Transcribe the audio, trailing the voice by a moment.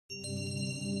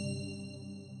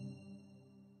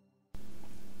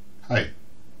Hi,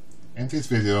 in this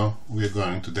video we are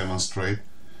going to demonstrate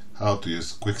how to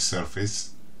use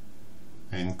QUICKSURFACE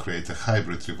and create a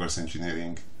hybrid reverse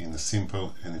engineering in a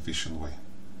simple and efficient way.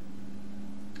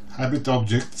 Hybrid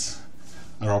objects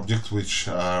are objects which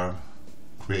are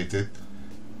created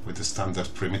with the standard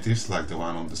primitives like the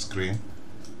one on the screen,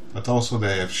 but also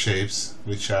they have shapes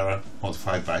which are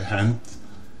modified by hand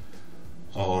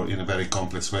or in a very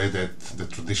complex way that the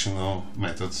traditional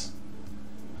methods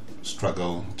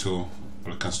struggle to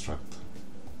reconstruct.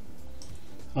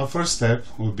 Our first step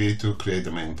will be to create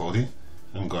the main body.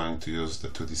 I'm going to use the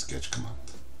 2D sketch command.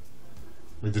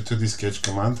 With the 2D sketch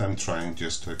command I'm trying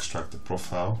just to extract the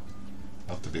profile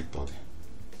of the big body.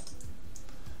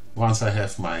 Once I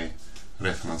have my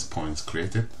reference points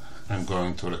created, I'm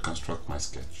going to reconstruct my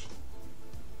sketch.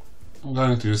 I'm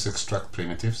going to use extract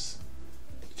primitives,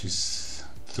 which is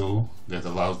a tool that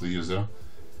allows the user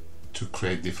to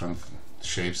create different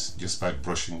shapes just by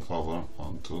brushing over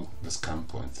onto the scan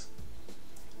points.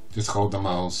 Just hold the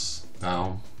mouse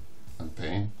down and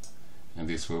paint, and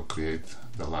this will create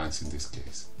the lines in this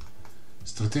case.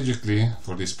 Strategically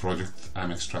for this project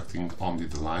I'm extracting only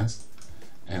the lines,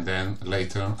 and then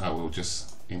later I will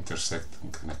just intersect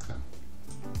and connect them.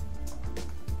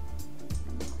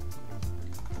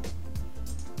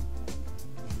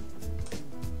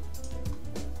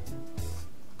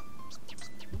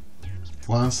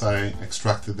 Once I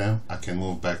extracted them, I can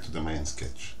move back to the main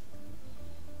sketch.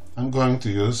 I'm going to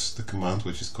use the command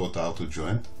which is called auto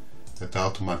joint, that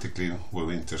automatically will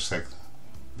intersect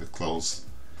the close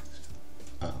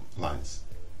lines.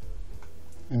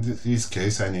 In this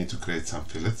case I need to create some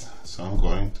fillets, so I'm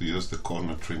going to use the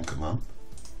corner trim command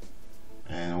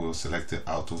and we'll select the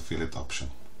auto fillet option.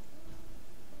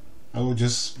 I will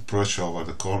just brush over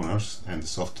the corners and the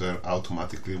software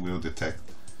automatically will detect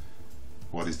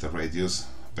what is the radius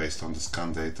based on the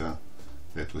scan data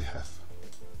that we have.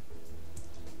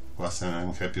 Once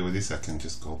I'm happy with this, I can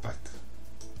just go back.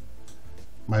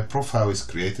 My profile is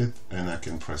created and I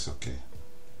can press OK,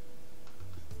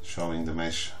 showing the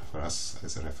mesh for us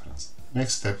as a reference.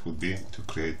 Next step would be to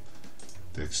create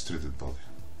the extruded body.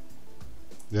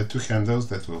 There are two handles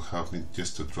that will help me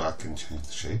just to drag and change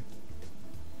the shape.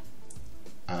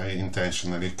 I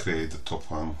intentionally create the top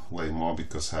one way more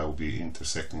because I will be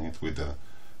intersecting it with the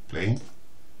plane,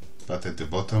 but at the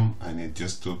bottom I need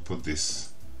just to put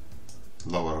this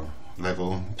lower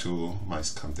level to my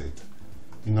scan data.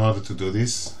 In order to do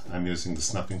this I'm using the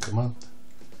snapping command.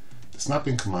 The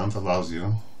snapping command allows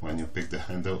you, when you pick the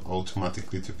handle,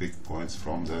 automatically to pick points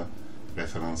from the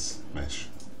reference mesh.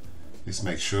 This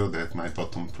makes sure that my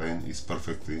bottom plane is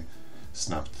perfectly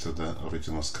snapped to the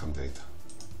original scan data.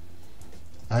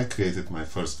 I created my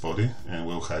first body and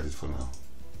will hide it for now.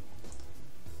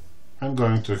 I'm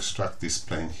going to extract this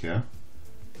plane here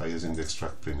by using the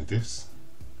extract primitives.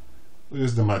 We'll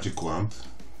use the magic wand,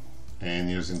 and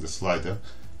using the slider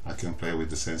I can play with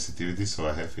the sensitivity so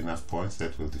I have enough points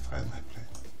that will define my plane.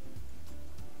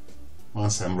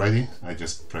 Once I'm ready, I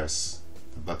just press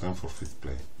the button for fit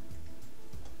plane.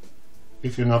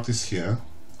 If you notice here,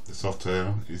 the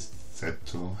software is set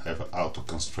to have auto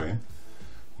constraint,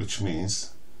 which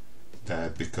means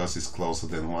that because it's closer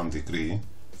than 1 degree,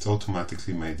 it's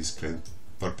automatically made this plane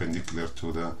perpendicular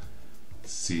to the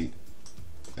CX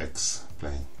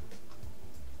plane.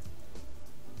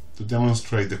 To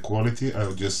demonstrate the quality, I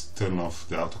will just turn off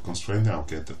the auto constraint and I'll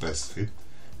get the best fit,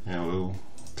 and we'll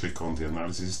click on the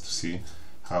analysis to see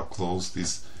how close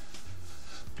this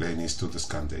plane is to the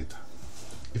scan data.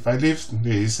 If I leave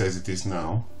this as it is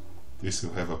now, this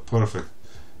will have a perfect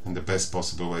and the best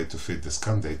possible way to fit the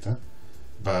scan data,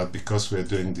 but because we are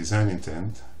doing design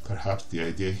intent, perhaps the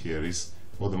idea here is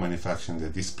for the manufacturing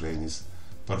that this plane is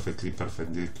perfectly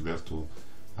perpendicular to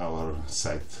our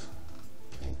site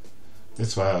plane.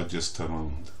 That's why I'll just turn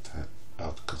on the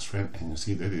auto constraint, and you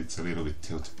see that it's a little bit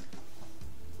tilted.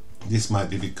 This might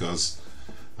be because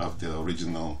of the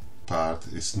original part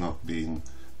is not being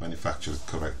manufactured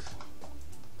correctly.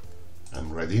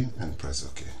 I'm ready and press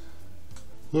OK.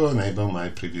 We'll enable my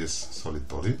previous solid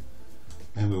body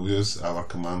and we'll use our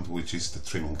command, which is the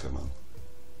trimming command.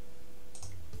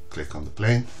 Click on the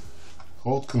plane,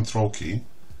 hold Ctrl key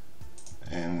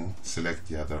and select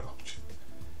the other object.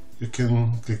 You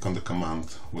can click on the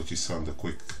command which is on the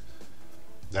quick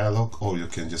dialog, or you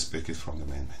can just pick it from the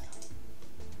main menu.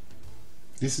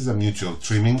 This is a mutual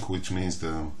trimming, which means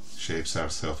the shapes are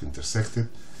self-intersected,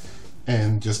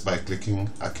 and just by clicking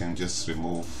I can just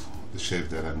remove the shape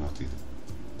that I'm not needed.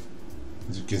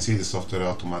 As you can see, the software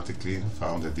automatically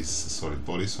found that this is a solid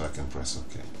body, so I can press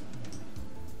OK.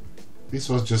 This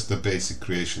was just the basic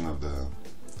creation of the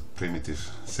primitive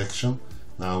section.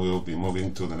 Now we will be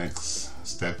moving to the next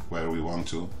step where we want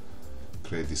to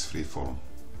create this freeform.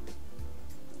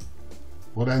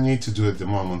 What I need to do at the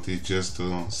moment is just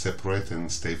to separate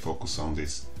and stay focused on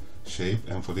this shape,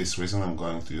 and for this reason I'm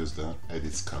going to use the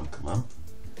edit scan command.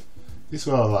 This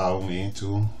will allow me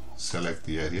to select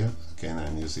the area. Again,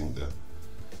 I'm using the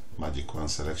magic wand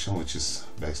selection, which is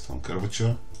based on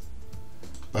curvature,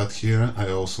 but here I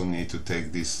also need to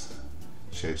take these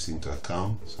shapes into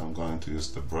account, so I'm going to use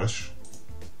the brush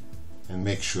and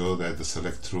make sure that the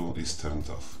select through is turned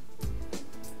off.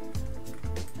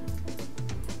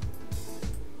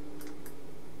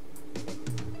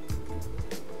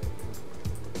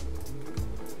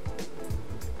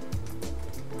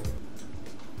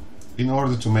 In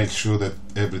order to make sure that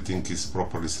everything is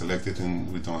properly selected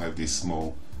and we don't have these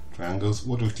small triangles,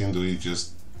 what we can do is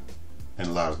just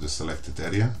enlarge the selected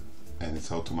area, and it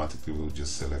automatically will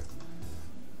just select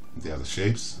the other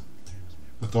shapes.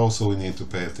 But also we need to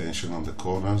pay attention on the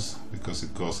corners, because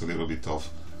it goes a little bit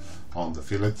off on the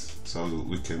fillet, so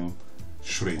we can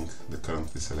shrink the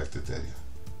currently selected area.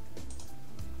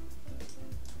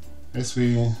 As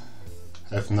we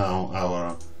have now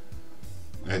our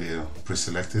area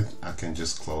pre-selected, I can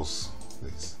just close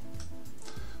this.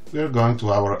 We are going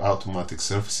to our automatic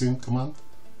surfacing command,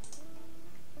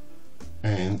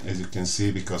 and as you can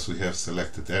see, because we have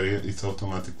selected area, it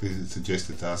automatically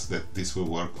suggested us that this will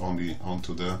work only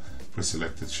onto the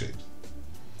pre-selected shapes.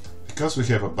 Because we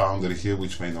have a boundary here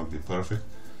which may not be perfect,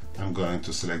 I'm going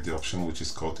to select the option which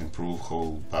is called improve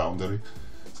whole boundary,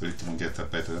 so you can get a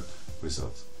better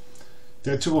result.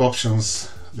 There are two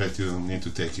options that you need to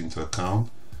take into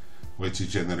account, which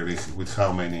is generally with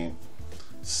how many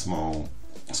small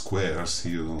squares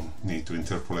you need to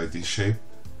interpolate this shape,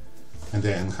 and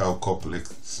then how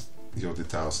complex your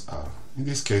details are. In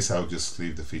this case, I'll just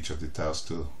leave the feature details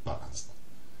to balanced.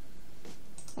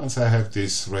 Once I have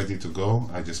this ready to go,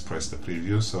 I just press the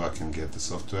preview so I can get the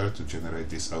software to generate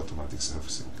this automatic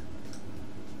surfacing.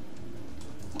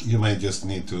 You may just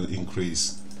need to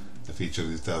increase the feature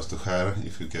details to higher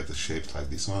if you get a shape like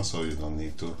this one, so you don't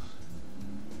need to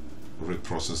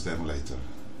reprocess them later.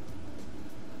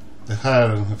 The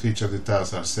higher the feature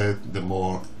details are set, the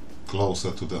more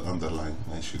closer to the underlying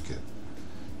mesh you get.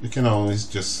 You can always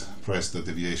just press the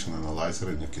deviation analyzer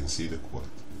and you can see the quality.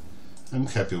 I'm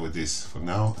happy with this for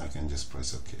now. I can just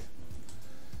press OK.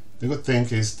 The good thing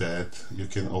is that you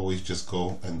can always just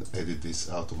go and edit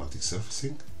this automatic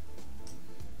surfacing.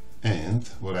 And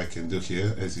what I can do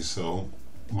here, as you saw,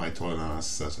 my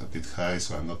tolerance is a bit high,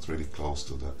 so I'm not really close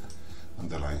to the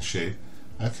underlying shape.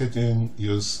 I can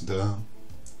use the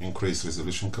increase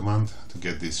resolution command to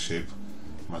get this shape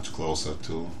much closer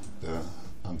to the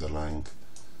underlying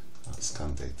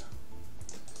scan data.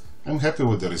 I'm happy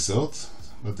with the result,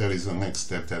 but there is a next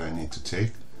step that I need to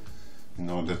take in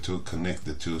order to connect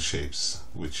the two shapes,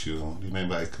 which you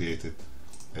remember I created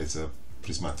as a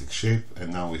prismatic shape,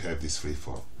 and now we have this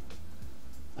freeform.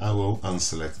 I will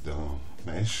unselect the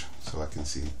mesh so I can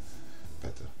see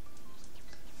better.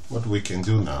 What we can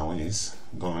do now is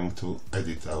going to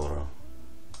edit our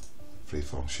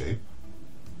freeform shape.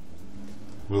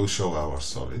 We'll show our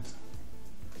solid,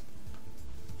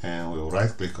 and we'll right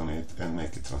click on it and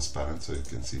make it transparent so you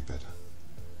can see better.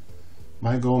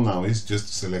 My goal now is just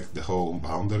to select the whole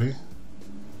boundary.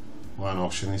 One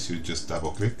option is you just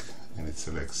double click and it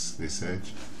selects this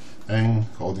edge, and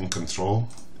holding Control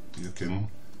you can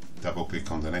double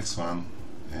click on the next one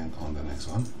and on the next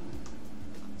one,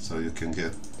 so you can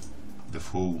get the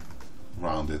full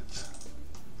rounded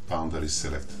boundary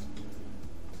selected.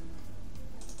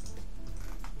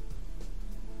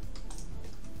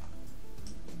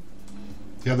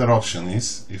 The other option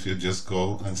is if you just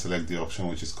go and select the option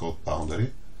which is called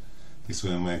boundary. This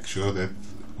will make sure that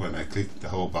when I click, the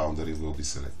whole boundary will be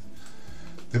selected.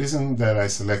 The reason that I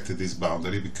selected this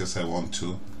boundary because I want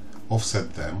to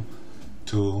offset them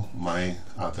to my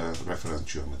other reference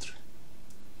geometry.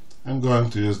 I'm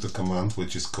going to use the command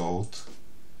which is called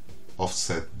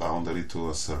offset boundary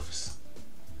to a surface.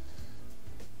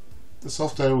 The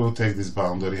software will take this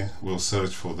boundary, will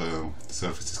search for the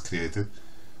surfaces created,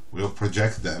 will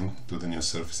project them to the new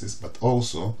surfaces, but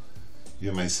also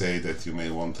you may say that you may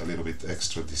want a little bit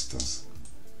extra distance.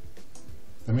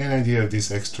 The main idea of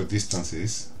this extra distance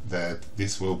is that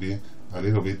this will be a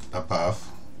little bit above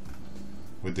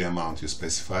with the amount you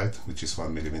specified, which is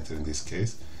 1 mm in this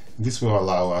case. And this will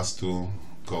allow us to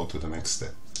go to the next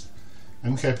step.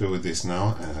 I'm happy with this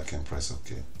now, and I can press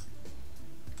OK.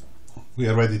 We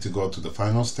are ready to go to the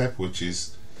final step, which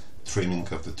is trimming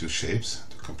of the two shapes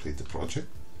to complete the project.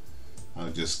 I'll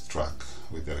just drag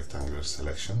with the rectangular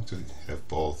selection to have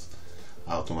both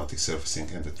automatic surfacing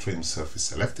and the trim surface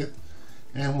selected,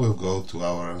 and we'll go to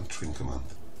our trim command.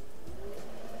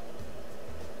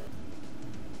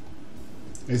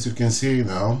 As you can see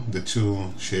now, the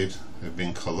two shapes have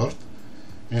been colored,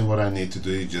 and what I need to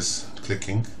do is just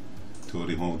clicking to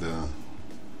remove the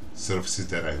surfaces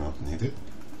that are not needed.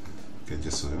 You can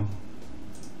just zoom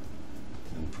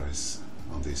and press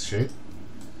on this shape.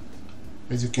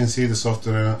 As you can see, the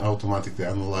software automatically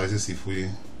analyzes if we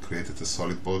created a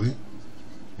solid body.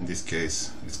 In this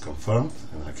case it's confirmed,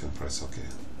 and I can press OK.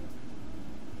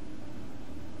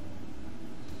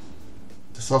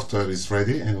 The software is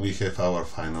ready, and we have our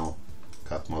final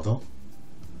cut model,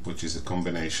 which is a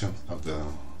combination of the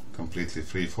completely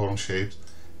free-form shape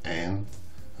and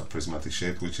a prismatic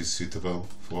shape which is suitable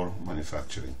for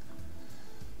manufacturing.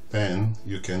 Then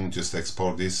you can just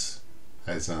export this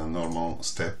as a normal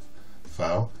step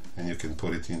file, and you can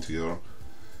put it into your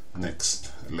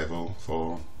next level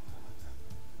for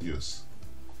use.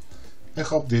 I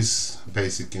hope this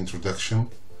basic introduction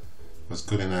was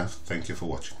good enough. Thank you for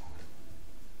watching.